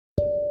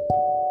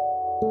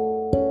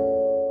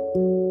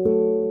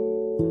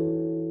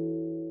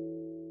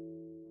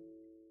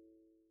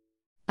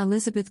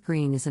Elizabeth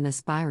Green is an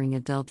aspiring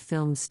adult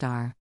film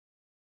star.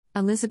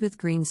 Elizabeth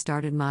Green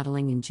started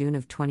modeling in June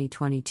of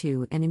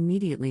 2022 and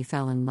immediately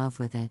fell in love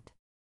with it.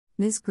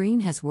 Ms. Green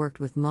has worked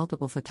with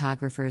multiple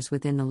photographers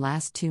within the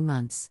last 2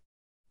 months.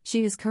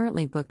 She is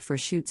currently booked for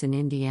shoots in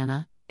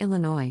Indiana,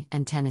 Illinois,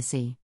 and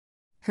Tennessee.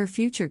 Her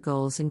future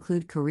goals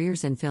include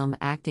careers in film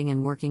acting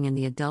and working in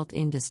the adult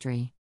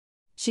industry.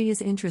 She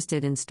is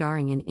interested in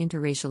starring in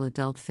interracial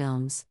adult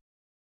films.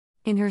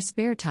 In her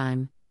spare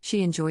time,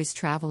 she enjoys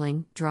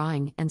traveling,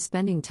 drawing, and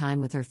spending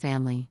time with her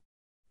family.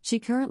 She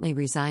currently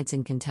resides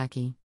in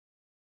Kentucky.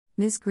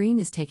 Ms. Green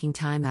is taking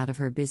time out of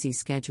her busy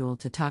schedule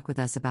to talk with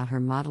us about her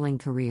modeling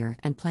career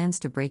and plans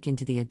to break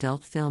into the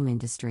adult film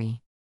industry.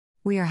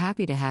 We are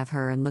happy to have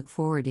her and look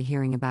forward to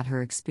hearing about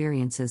her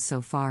experiences so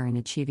far in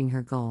achieving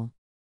her goal.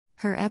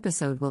 Her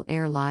episode will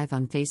air live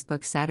on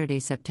Facebook Saturday,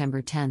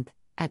 September 10th,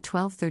 at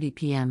 12:30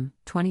 p.m.,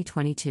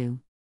 2022.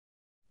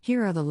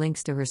 Here are the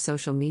links to her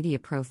social media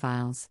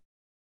profiles.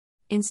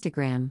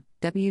 Instagram,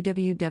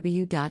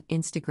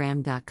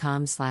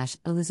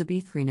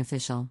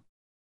 www.instagram.com/ElizabethGreenOfficial.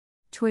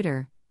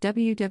 Twitter,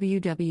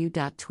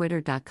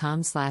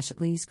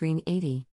 www.twitter.com/LizGreen80.